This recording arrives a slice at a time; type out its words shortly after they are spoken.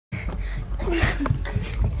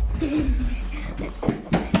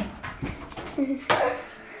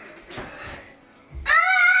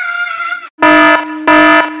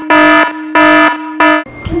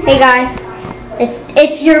guys,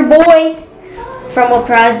 it's your boy from What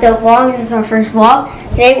Prize Dope Vlogs. This is our first vlog.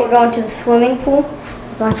 Today we're going to the swimming pool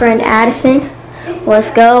with my friend Addison.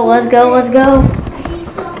 Let's go, let's go, let's go.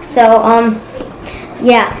 So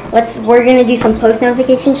yeah, we're gonna do some post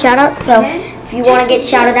notification shout outs. So if you want to get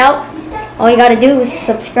shouted out, all you gotta do is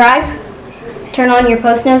subscribe, turn on your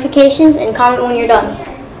post notifications, and comment when you're done,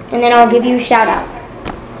 and then I'll give you a shout out.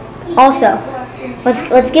 Also,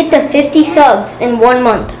 let's get to 50 subs in 1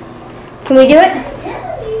 month. Can we do it?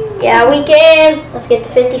 Yeah, we can. Let's get to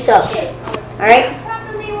 50 subs. All right.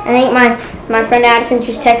 I think my friend Addison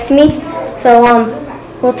just texted me, so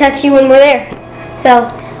we'll text you when we're there. So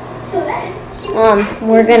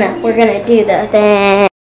we're gonna do the thing.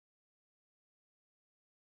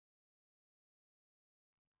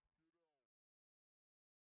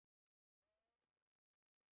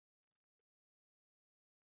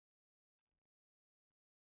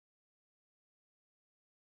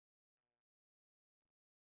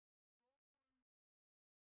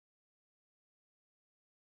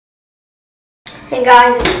 Hey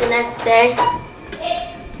guys, it's the next day.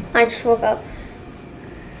 I just woke up.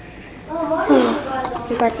 I'm about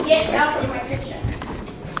to eat breakfast.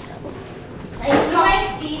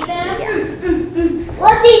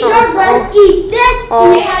 Let's eat this, let's eat this.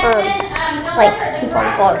 Keep on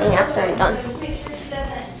vlogging after I'm done.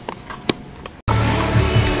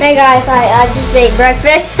 Hey guys, I just ate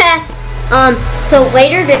breakfast. So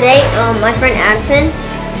later today, my friend Addison,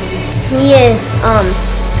 he is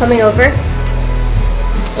coming over.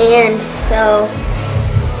 And so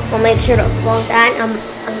I'll make sure to vlog that.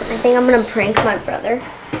 I think I'm gonna prank my brother.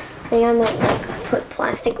 I think I might put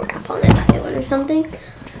plastic wrap on an island or something like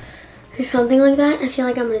that. I feel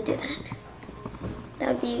like I'm gonna do that.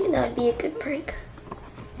 That would be a good prank,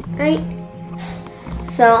 right?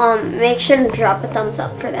 So make sure to drop a thumbs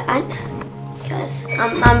up for that, because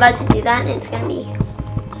I'm about to do that, and it's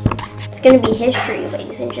gonna be history,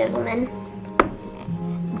 ladies and gentlemen.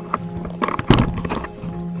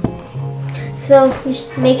 So you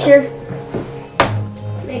should make sure to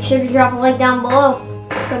drop a like down below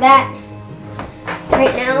for that.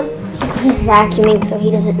 Right now, he's vacuuming, so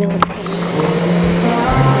he doesn't know what's going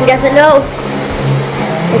on. He doesn't know,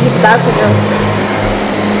 but he's about to know.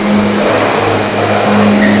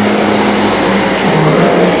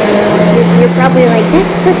 You're probably like,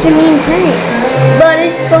 that's such a mean prank, but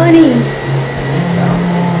it's funny.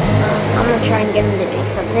 I'm gonna try and get him to do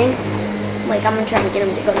something. I'm gonna try and get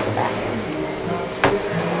him to go to the bathroom.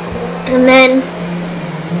 And then,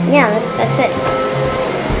 yeah, that's it.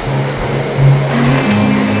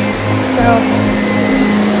 So,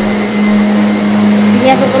 he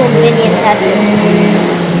has a little minion tattoo.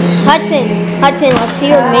 Hudson, let's see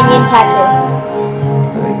your minion tattoo.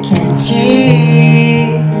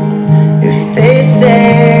 If they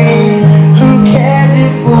say, who cares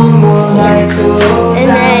if one more light goes.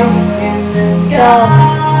 And then, so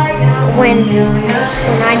when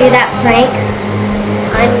I do that prank,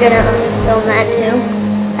 I'm gonna film that too.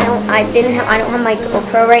 I don't have my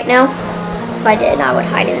GoPro right now. If I did, I would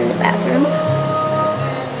hide it in the bathroom.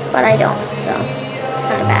 But I don't, so it's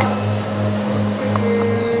not bad.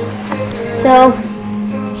 So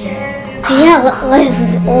yeah, let's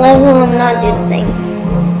not do the thing.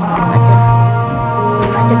 I'm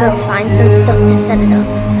about to go find some stuff to set it up.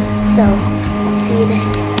 So I'll see you then.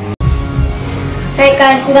 Alright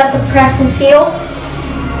guys, we got the press and seal.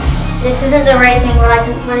 This isn't the right thing where I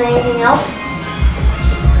can find anything else.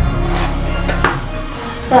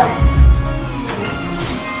 So.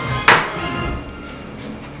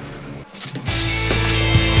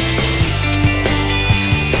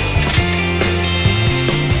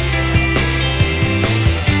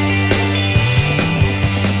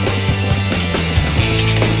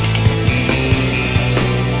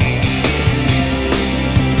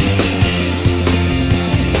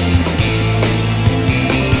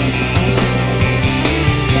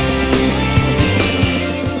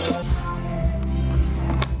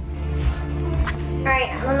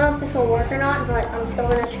 Alright, I don't know if this will work or not, but I'm still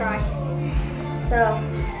gonna try. So,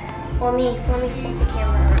 let me flip the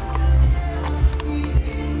camera around.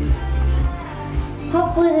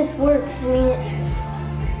 Hopefully this works. I mean, it's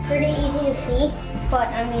pretty easy to see, but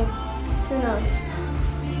I mean, who knows?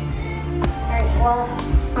 Alright, well,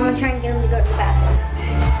 I'm gonna try and get him to go to the bathroom.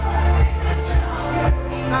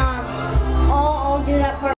 I'll do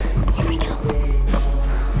that part. Here we go.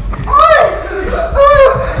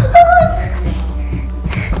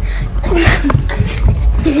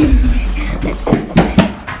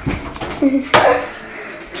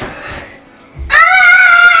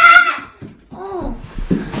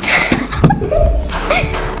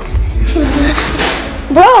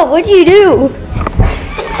 Bro, No, what'd you do?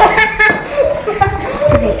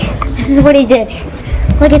 This is what he did.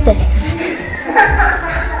 Look at this.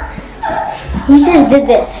 He just did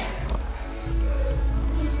this.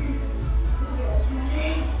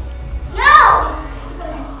 No!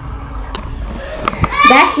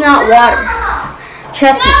 That's not water.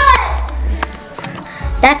 Trust me.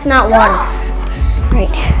 That's not water. Right.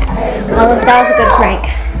 Oh, that was a good prank.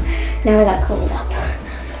 Now I gotta clean it up.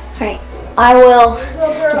 Alright. I will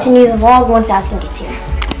continue the vlog once Addison gets here.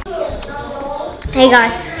 Hey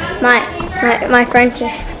guys, my friend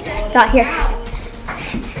just got here.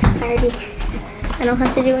 I don't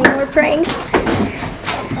have to do any more pranks.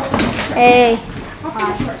 Hey.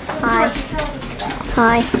 Hi.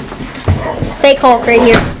 Hi. Fake Hulk right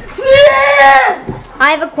here.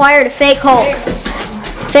 I've acquired a fake Hulk.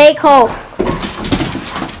 Fake Hulk.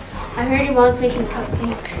 I heard he was making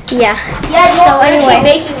cupcakes. Yeah. Yeah, so anyway,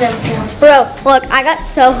 making them for? Bro, look, I got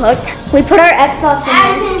so hooked. We put our Xbox in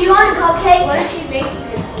Addison, do you want a cupcake? What is she making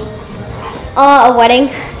it for? a wedding.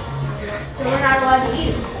 So we're not allowed to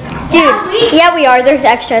eat them. Dude, yeah, we are. There's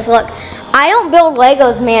extras. Look, I don't build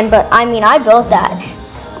Legos, man, but I mean, I built that.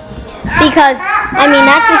 Because, I mean,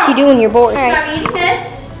 that's what you do when you're bored. Stop eating this.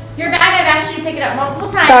 Your bag, I've asked you to pick it up multiple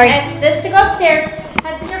times. Sorry. I asked this to go upstairs.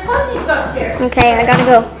 That's in your clothes need to go upstairs. Okay, I gotta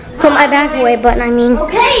go put my bag away, but I mean,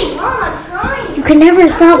 Okay, Mom, I'm trying. you can never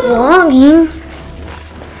stop vlogging.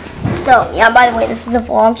 So, yeah, by the way, this is a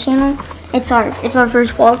vlog channel. It's our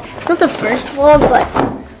first vlog. It's not the first vlog, but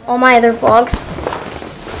all my other vlogs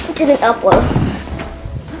didn't upload.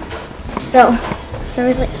 So, there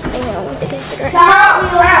was like something wrong with the computer. Stop,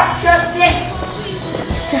 wheel out. Shut it.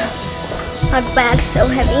 So, my bag's so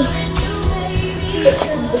heavy.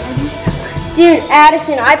 Dude,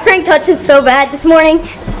 Addison, I pranked Hudson so bad this morning.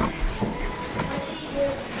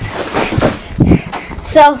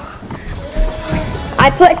 So, I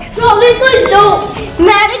put... Bro, this was dope.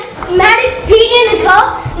 Maddox peed in a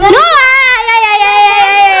cup. No!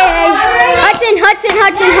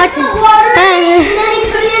 Hudson.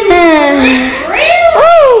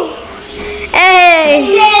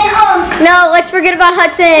 Hey! No, let's forget about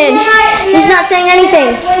Hudson. He's not saying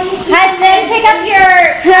anything. Hudson, pick up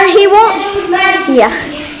your... He won't. Yeah,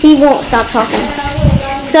 he won't stop talking.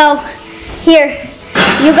 So, here,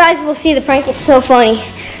 you guys will see the prank. It's so funny.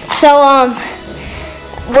 So,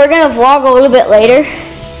 we're gonna vlog a little bit later.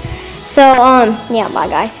 So, yeah, bye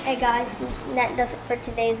guys. Hey guys, that does it for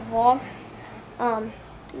today's vlog.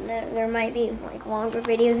 There might be like longer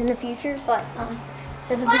videos in the future, but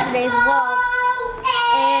this is for today's vlog.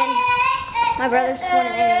 And my brother's won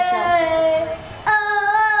an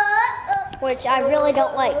NHL, which I really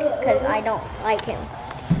don't like because I don't like him.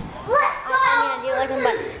 I do like him,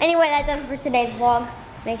 but anyway, that does it for today's vlog.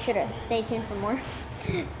 Make sure to stay tuned for more.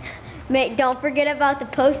 Don't forget about the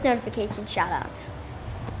post notification shoutouts.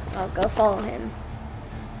 Oh, go follow him.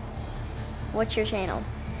 What's your channel?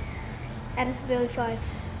 Addison Bailey 5.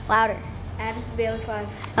 Louder. Addison Bailey 5.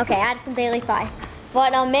 Okay, Addison Bailey 5.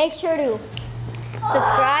 But make sure to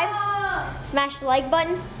subscribe, smash the like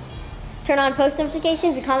button, turn on post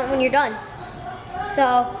notifications, and comment when you're done.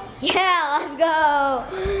 So, yeah, let's go.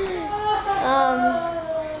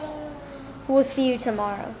 We'll see you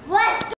tomorrow. Let's